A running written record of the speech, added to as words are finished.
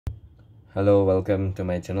Hello, welcome to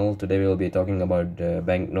my channel. Today we will be talking about the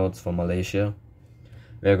banknotes for Malaysia.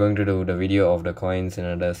 We are going to do the video of the coins in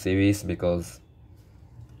another series because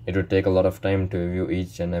it would take a lot of time to review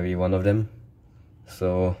each and every one of them.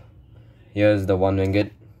 So here's the 1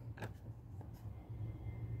 ringgit.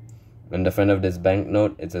 In the front of this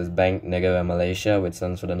banknote it says Bank Negara Malaysia, which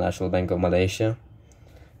stands for the National Bank of Malaysia.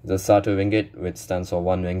 The Satu ringgit, which stands for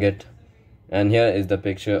 1 ringgit. And here is the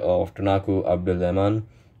picture of Tunku Abdul Rahman,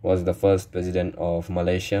 was the first president of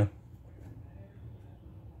Malaysia.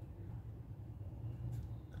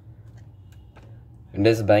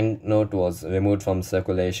 This banknote was removed from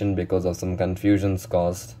circulation because of some confusions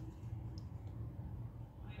caused.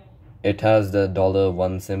 It has the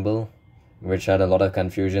 $1 symbol, which had a lot of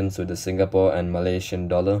confusions with the Singapore and Malaysian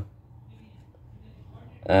dollar,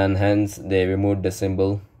 and hence they removed the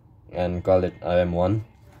symbol and called it RM1.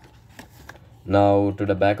 Now to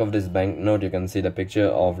the back of this banknote you can see the picture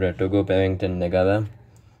of the Tugu Parrington Negara,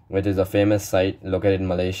 which is a famous site located in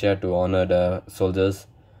Malaysia to honor the soldiers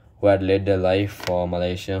who had laid their life for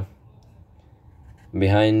Malaysia.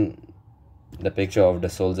 Behind the picture of the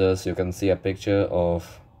soldiers you can see a picture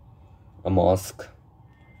of a mosque.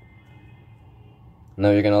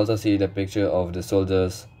 Now you can also see the picture of the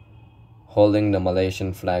soldiers holding the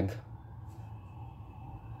Malaysian flag.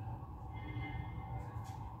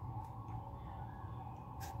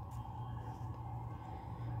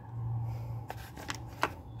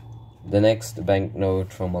 The next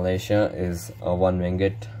banknote from Malaysia is a 1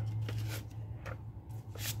 ringgit.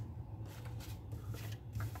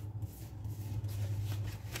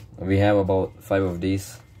 We have about 5 of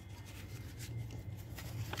these.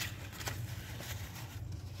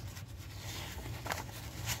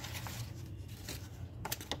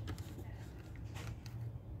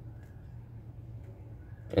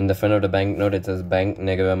 In the front of the banknote it says Bank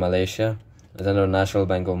Negara Malaysia, the National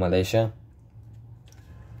Bank of Malaysia.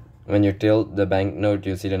 When you tilt the banknote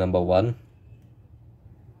you see the number 1.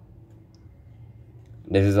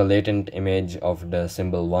 This is a latent image of the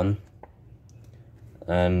symbol 1.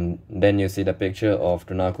 And then you see the picture of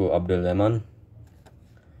Tunku Abdul Rahman.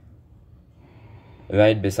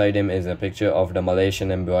 Right beside him is a picture of the Malaysian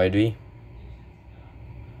embroidery.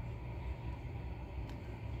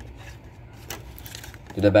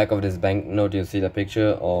 To the back of this banknote you see the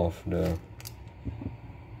picture of the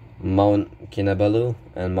Mount Kinabalu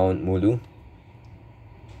and Mount Mulu.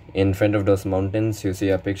 In front of those mountains you see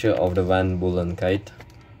a picture of the Van Bulen kite.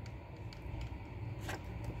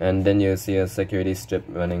 And then you see a security strip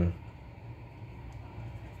running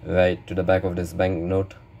right to the back of this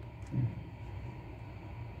banknote.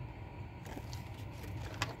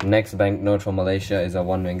 Next banknote from Malaysia is a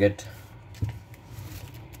 1 ringgit.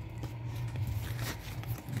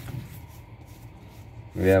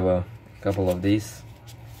 We have a couple of these.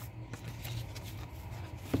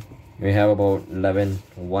 We have about 11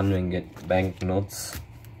 1 ringgit banknotes.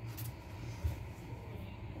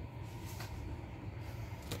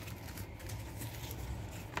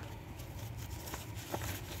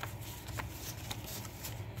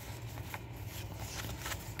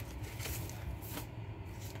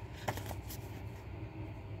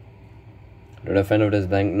 To the front of this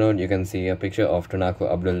banknote you can see a picture of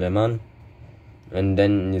Tunku Abdul Rahman, and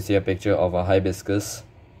then you see a picture of a hibiscus.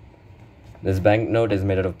 This banknote is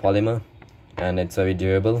made out of polymer and it's very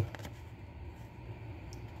durable.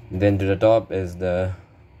 Then to the top is the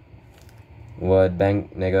word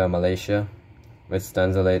Bank Negara Malaysia, which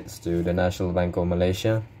translates to the National Bank of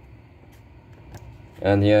Malaysia.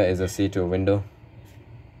 And here is a see-through window.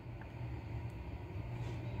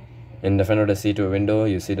 In the front of the see-through window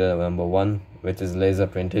you see the number 1, which is laser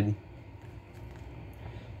printed.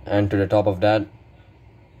 And to the top of that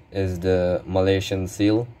is the Malaysian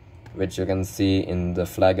seal, which you can see in the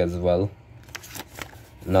flag as well.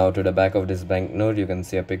 Now to the back of this banknote you can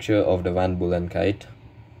see a picture of the Van Bulen kite,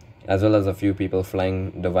 as well as a few people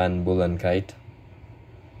flying the Van Bulen kite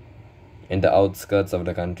in the outskirts of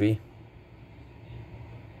the country.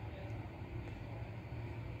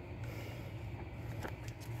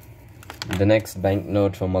 The next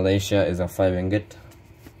banknote from Malaysia is a 5 ringgit.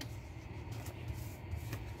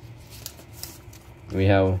 We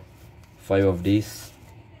have 5 of these.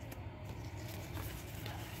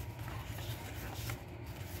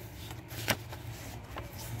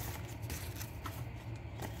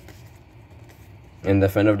 In the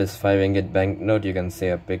front of this 5 ringgit banknote you can see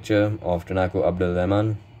a picture of Tunku Abdul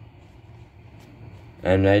Rahman,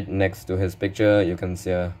 and right next to his picture you can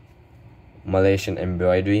see a Malaysian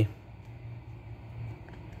embroidery.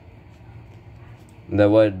 The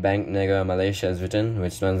word Bank Negara Malaysia is written,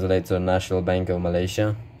 which translates to National Bank of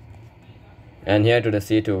Malaysia. And here to the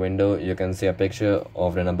C2 window, you can see a picture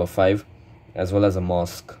of the number 5 as well as a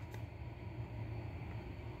mosque.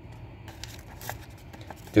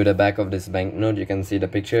 To the back of this banknote, you can see the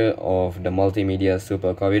picture of the multimedia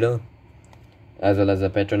super corridor as well as the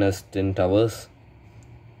Petronas Twin Towers.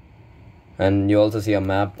 And you also see a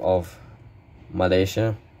map of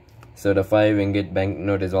Malaysia. So the 5 ringgit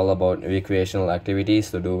banknote is all about recreational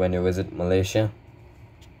activities to do when you visit Malaysia.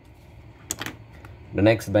 The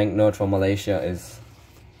next banknote from Malaysia is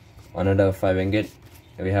another 5 ringgit.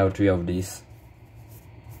 We have 3 of these.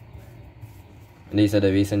 These are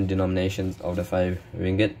the recent denominations of the 5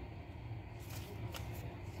 ringgit.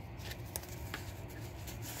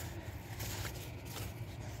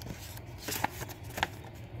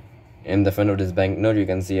 In the front of this banknote, you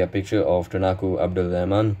can see a picture of Tunku Abdul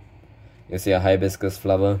Rahman. You see a hibiscus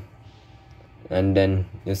flower, and then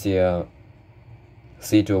you see a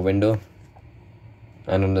C2 window,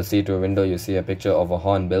 and on the C2 window you see a picture of a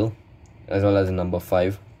hornbill as well as a number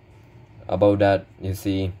 5. Above that you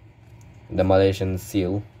see the Malaysian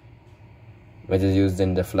seal, which is used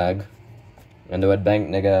in the flag, and the word Bank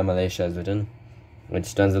Negara Malaysia is written,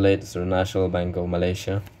 which translates to the National Bank of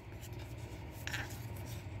Malaysia.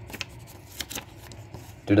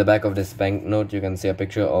 To the back of this banknote, you can see a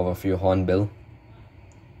picture of a few hornbill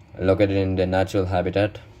located in their natural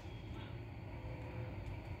habitat.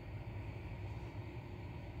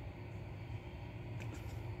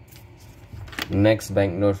 Next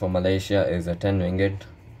banknote for Malaysia is a 10 ringgit.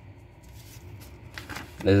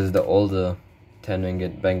 This is the older 10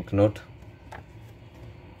 ringgit banknote.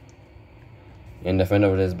 In the front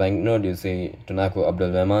of this banknote, you see Tunku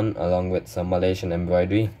Abdul Rahman along with some Malaysian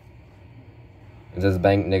embroidery. This is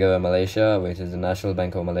Bank Negara Malaysia, which is the National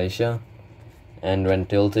Bank of Malaysia. And when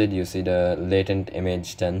tilted, you see the latent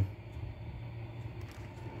image 10.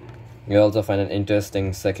 You also find an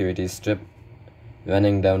interesting security strip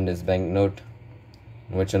running down this banknote,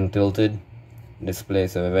 which when tilted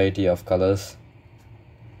displays a variety of colors.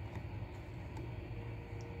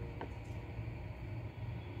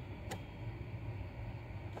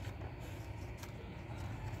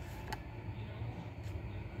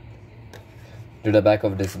 To the back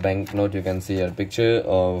of this banknote, you can see a picture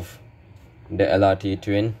of the LRT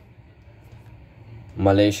twin,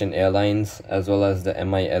 Malaysian Airlines, as well as the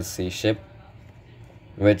MISC ship,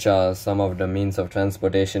 which are some of the means of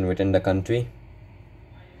transportation within the country.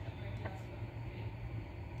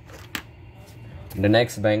 The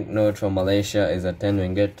next banknote from Malaysia is a 10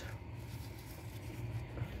 ringgit,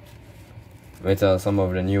 which are some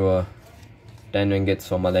of the newer 10 ringgits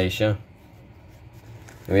from Malaysia.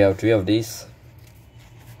 We have 3 of these.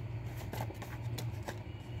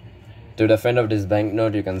 To the front of this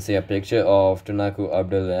banknote, you can see a picture of Tunku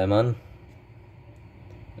Abdul Rahman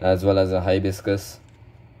as well as a hibiscus.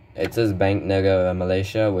 It says Bank Negara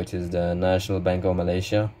Malaysia, which is the National Bank of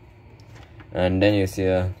Malaysia. And then you see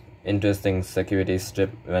a interesting security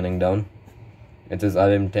strip running down. It is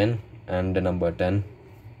RM10 and the number 10.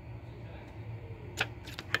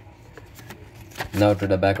 Now to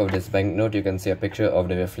the back of this banknote, you can see a picture of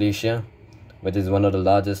the Rafflesia, which is one of the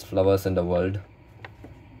largest flowers in the world.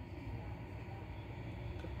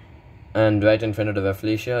 And right in front of the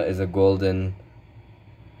Rafflesia is a golden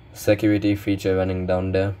security feature running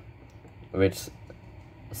down there, which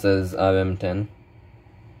says RM10.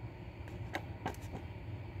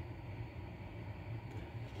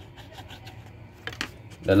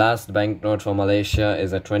 The last banknote for Malaysia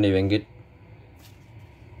is a 20 ringgit.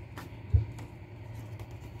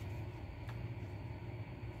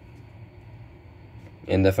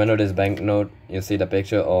 In the front of this banknote, you see the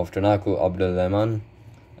picture of Tunku Abdul Rahman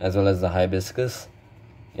as well as the hibiscus.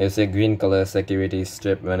 You see a green color security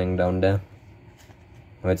strip running down there,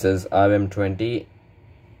 which says RM20.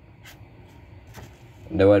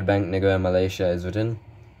 The word Bank Negara Malaysia is written,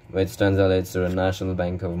 which translates to the National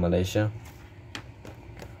Bank of Malaysia.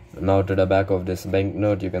 Now to the back of this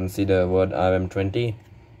banknote, you can see the word RM20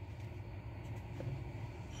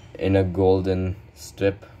 in a golden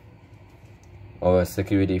strip or a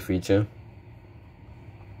security feature.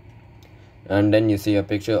 And then you see a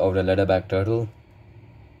picture of the leatherback turtle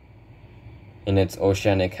in its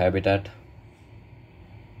oceanic habitat.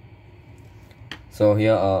 So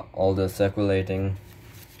here are all the circulating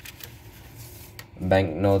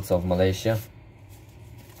banknotes of Malaysia.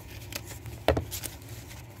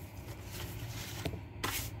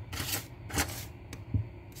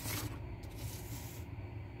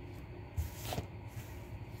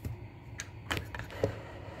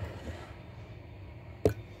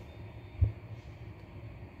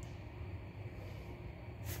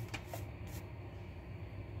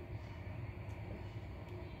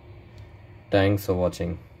 Thanks for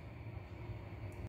watching.